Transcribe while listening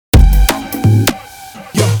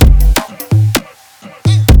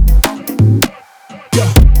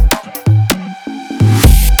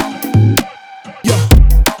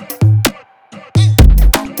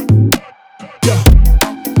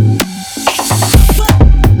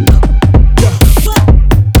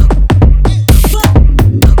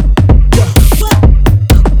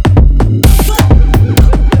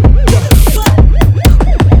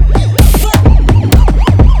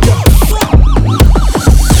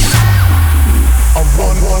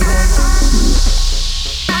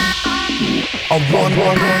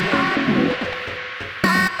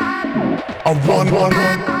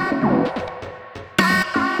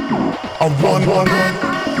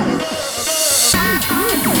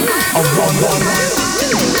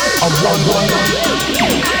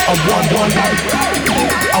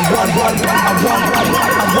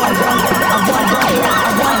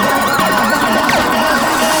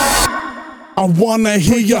I wanna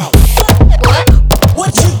hear ya.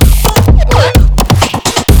 What you?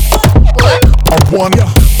 I want ya.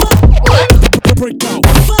 Break out.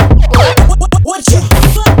 What you?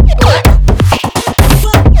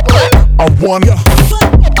 I want ya.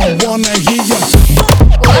 I wanna hear ya.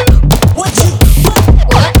 What you?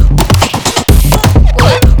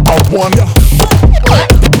 I want ya.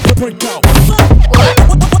 Break out.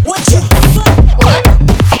 What you?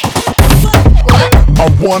 I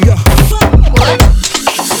want ya.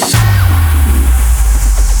 I want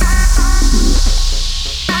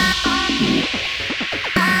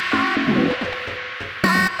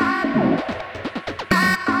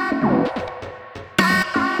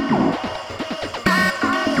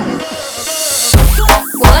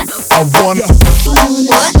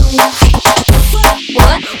ya.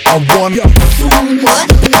 What? I want ya. What?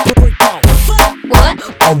 Break out. What?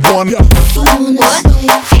 I want ya. What?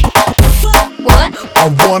 What? I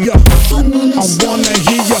want ya. I wanna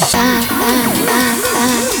hear ya.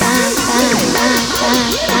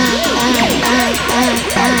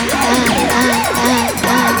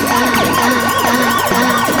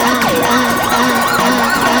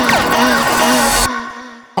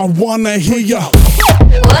 I wanna hear ya.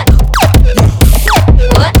 What?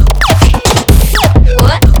 What?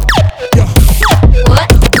 What? Yeah. What?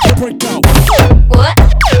 Break out. What?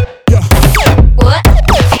 Yeah. What?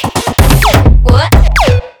 What?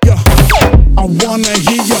 Yeah. I wanna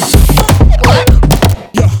hear ya.